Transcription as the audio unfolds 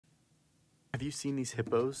Have you seen these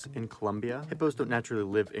hippos in Colombia? Hippos don't naturally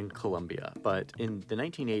live in Colombia, but in the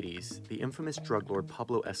 1980s, the infamous drug lord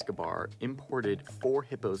Pablo Escobar imported 4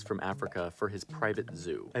 hippos from Africa for his private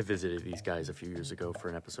zoo. I visited these guys a few years ago for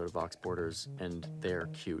an episode of Vox Borders, and they're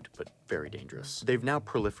cute, but very dangerous. They've now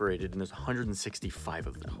proliferated, and there's 165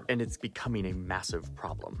 of them, and it's becoming a massive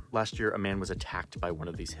problem. Last year, a man was attacked by one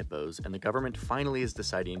of these hippos, and the government finally is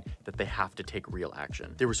deciding that they have to take real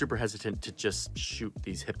action. They were super hesitant to just shoot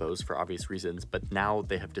these hippos for obvious reasons, but now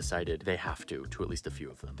they have decided they have to at least a few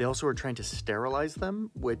of them. They also are trying to sterilize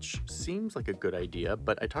them, which seems like a good idea,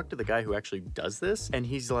 but I talked to the guy who actually does this, and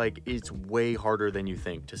he's like, it's way harder than you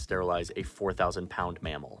think to sterilize a 4,000-pound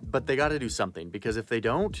mammal. But they gotta do something, because if they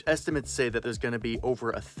don't, estimates say that there's gonna be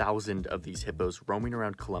over 1,000 of these hippos roaming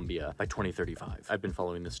around Colombia by 2035. I've been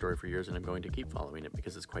following this story for years, and I'm going to keep following it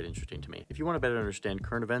because it's quite interesting to me. If you want to better understand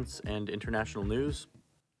current events and international news...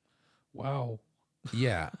 Wow.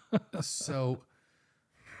 Yeah. So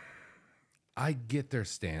I get their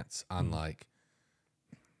stance on like,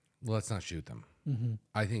 let's not shoot them. Mm-hmm.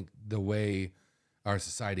 I think the way our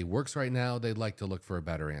society works right now, they'd like to look for a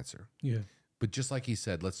better answer. Yeah. But just like he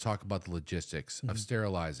said, let's talk about the logistics of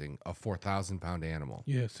sterilizing a 4,000-pound animal.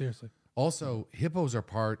 Yeah, seriously. Also, hippos are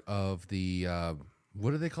part of the,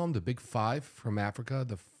 what do they call them? The big 5 from Africa,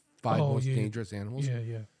 the 5 most dangerous animals? Yeah,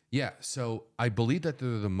 yeah. Yeah, so I believe that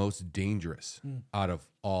they're the most dangerous out of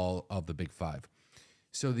all of the big 5.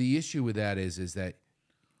 So the issue with that is that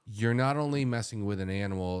you're not only messing with an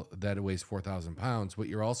animal that weighs 4,000 pounds, but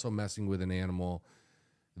you're also messing with an animal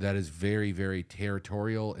that is very, very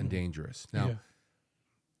territorial and dangerous. Now,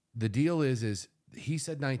 the deal is he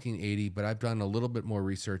said 1980, but I've done a little bit more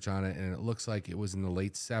research on it, and it looks like it was in the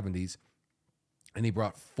late 70s, and he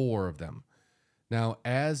brought 4 of them. Now,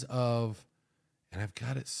 as of... and I've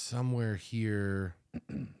got it somewhere here.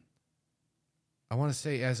 I want to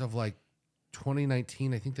say as of like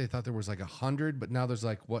 2019, I think they thought there was like 100, but now there's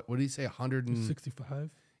like, what did he say? 165?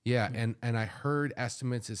 Yeah, and I heard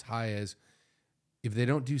estimates as high as if they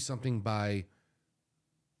don't do something by,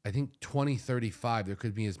 I think 2035, there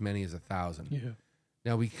could be as many as 1,000. Yeah.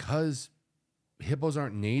 Now, because hippos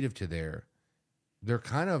aren't native to there, they're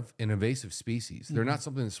kind of an invasive species. They're not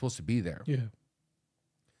something that's supposed to be there. Yeah.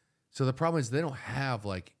 So the problem is they don't have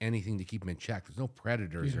like anything to keep them in check. There's no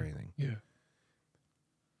predators or anything. Yeah.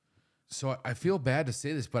 So I feel bad to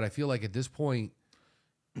say this, but I feel like at this point,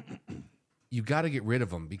 you got to get rid of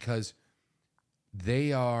them because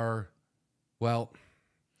they are, well,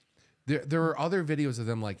 there are other videos of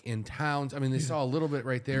them like in towns. I mean, they saw a little bit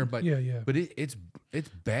right there, but but it's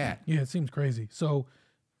bad. Yeah, it seems crazy. So,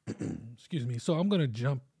 excuse me. So I'm going to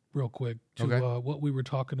jump real quick to what we were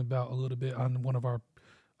talking about a little bit on one of our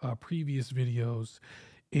previous videos,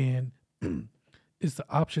 and it's the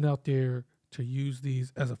option out there to use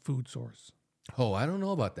these as a food source. Oh, I don't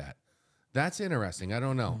know about that. That's interesting. I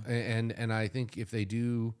don't know. And I think if they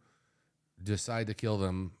do decide to kill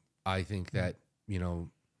them, I think that, you know,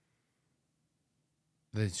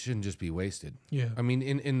 they shouldn't just be wasted. Yeah. I mean,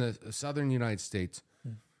 in the southern United States,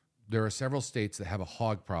 there are several states that have a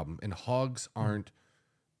hog problem, and hogs aren't,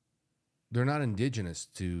 they're not indigenous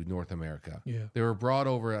to North America. Yeah. They were brought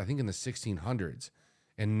over, I think, in the 1600s.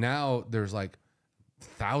 And now there's like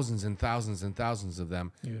thousands and thousands and thousands of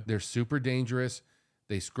them. Yeah. They're super dangerous.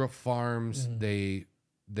 They screw up farms. They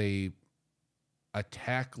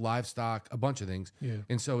attack livestock, a bunch of things. Yeah.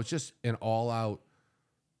 And so it's just an all-out,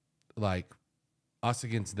 like, us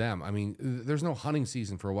against them. I mean, there's no hunting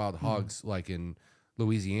season for wild hogs like in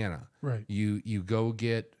Louisiana. Right. You go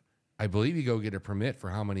get... I believe you go get a permit for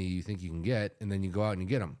how many you think you can get, and then you go out and you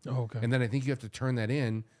get them. Oh, okay. And then I think you have to turn that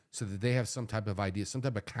in so that they have some type of idea, some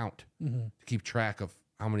type of count to keep track of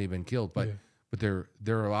how many have been killed. But but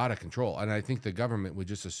they're out of control, and I think the government would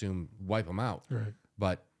just assume wipe them out. Right.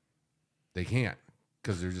 But they can't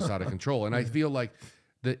because they're just out of control. And I feel like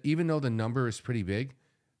that even though the number is pretty big,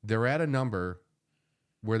 they're at a number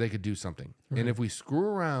where they could do something. Right. And if we screw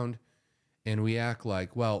around and we act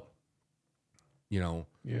like, well, you know,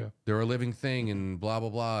 they're a living thing and blah, blah,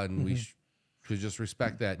 blah, and we should just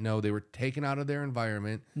respect that. No, they were taken out of their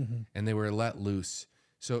environment and they were let loose.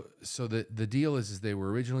 So the deal is they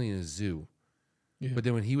were originally in a zoo, but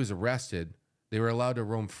then when he was arrested, they were allowed to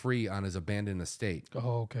roam free on his abandoned estate.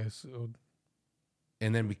 Oh, okay. So,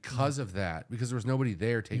 and then because of that, because there was nobody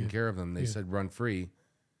there taking care of them, they said run free.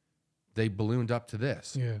 They ballooned up to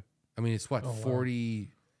this. Yeah. I mean, it's what, 40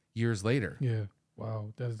 years later. Yeah.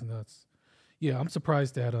 Wow, that is nuts. Yeah, I'm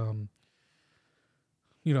surprised that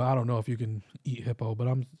you know, I don't know if you can eat hippo, but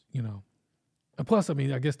I'm, you know, and plus, I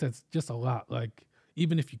mean, I guess that's just a lot. Like,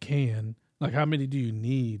 even if you can, like, how many do you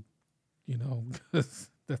need? You know,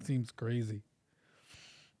 that seems crazy.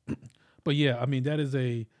 But yeah, I mean that is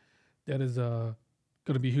going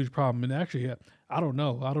to be a huge problem. And actually, I don't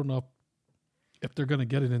know. I don't know if they're going to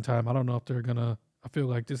get it in time. I don't know if they're going to. I feel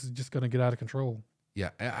like this is just going to get out of control. Yeah,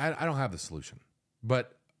 I don't have the solution,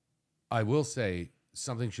 but I will say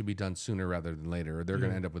something should be done sooner rather than later, or they're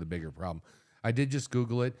going to end up with a bigger problem. I did just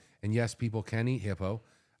Google it, and yes, people can eat hippo.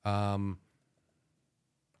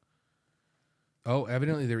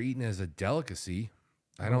 Evidently they're eaten as a delicacy.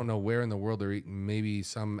 I don't know where in the world they're eaten. Maybe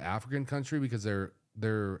some African country because they're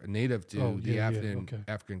native to the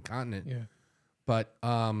African continent. Yeah. But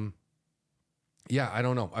yeah, I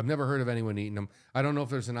don't know. I've never heard of anyone eating them. I don't know if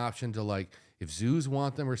there's an option to like if zoos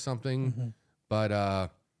want them or something.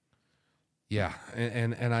 But yeah,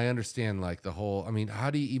 and I understand like the whole. I mean, how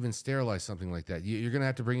do you even sterilize something like that? You're gonna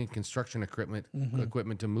have to bring in construction equipment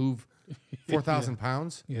to move 4,000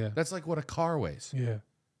 pounds. Yeah, that's like what a car weighs. Yeah,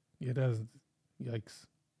 it does. Yikes.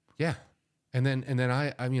 Yeah, and then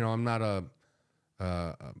I'm not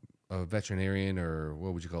a veterinarian or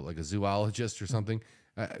what would you call it, like a zoologist or something.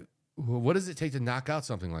 What does it take to knock out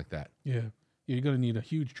something like that? Yeah, you're gonna need a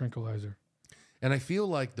huge tranquilizer. And I feel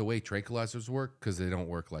like the way tranquilizers work, because they don't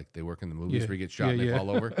work like they work in the movies where you get shot and they fall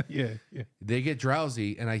over. They get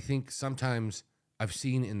drowsy, and I think sometimes I've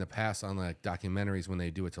seen in the past on like documentaries when they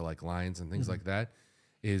do it to like lions and things like that,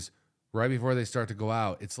 is right before they start to go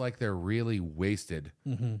out, it's like they're really wasted,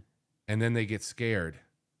 and then they get scared,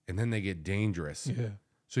 and then they get dangerous. Yeah.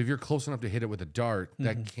 So if you're close enough to hit it with a dart,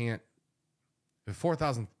 that can't. If a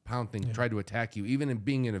 4,000 pound thing tried to attack you, even in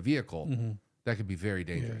being in a vehicle, that could be very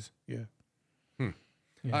dangerous. Yeah.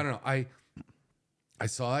 I don't know. I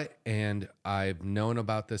saw it, and I've known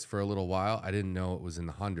about this for a little while. I didn't know it was in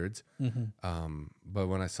the hundreds. But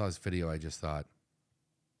when I saw this video, I just thought,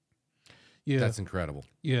 that's incredible.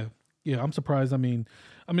 Yeah. I'm surprised. I mean,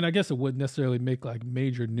 I guess it wouldn't necessarily make like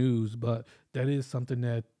major news, but that is something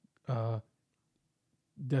that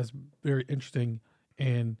that's very interesting.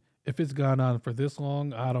 And if it's gone on for this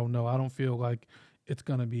long, I don't know. I don't feel like it's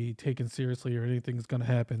going to be taken seriously or anything's going to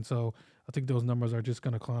happen. So I think those numbers are just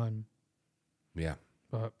going to climb. Yeah.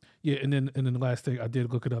 But yeah. And then the last thing, I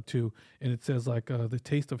did look it up too. And it says like the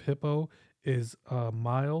taste of hippo is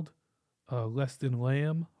mild, less than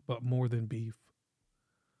lamb, but more than beef.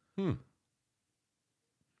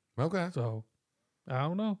 Okay. So I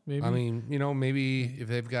don't know. Maybe. I mean, maybe if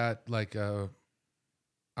they've got like,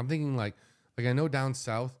 I'm thinking like I know down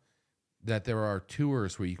south that there are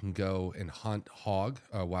tours where you can go and hunt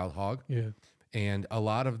wild hog. Yeah. And a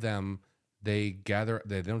lot of them, they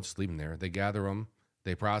don't just leave them there. They gather them,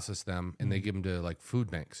 they process them, and they give them to like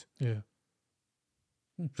food banks. Yeah.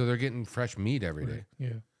 So they're getting fresh meat every day.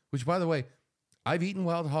 Yeah. Which, by the way, I've eaten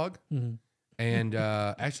wild hog. And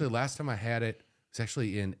actually, last time I had it was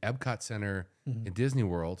actually in Epcot Center in Disney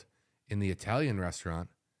World in the Italian restaurant.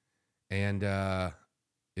 And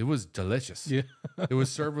it was delicious. Yeah. It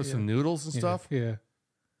was served with some noodles and stuff. Yeah.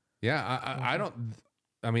 Yeah. I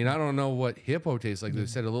don't know what hippo tastes like. They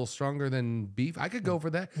said a little stronger than beef. I could go for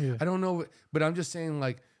that. Yeah. I don't know. But I'm just saying,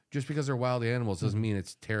 like, just because they're wild animals doesn't mean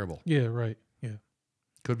it's terrible. Yeah, right. Yeah.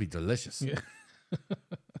 Could be delicious. Yeah.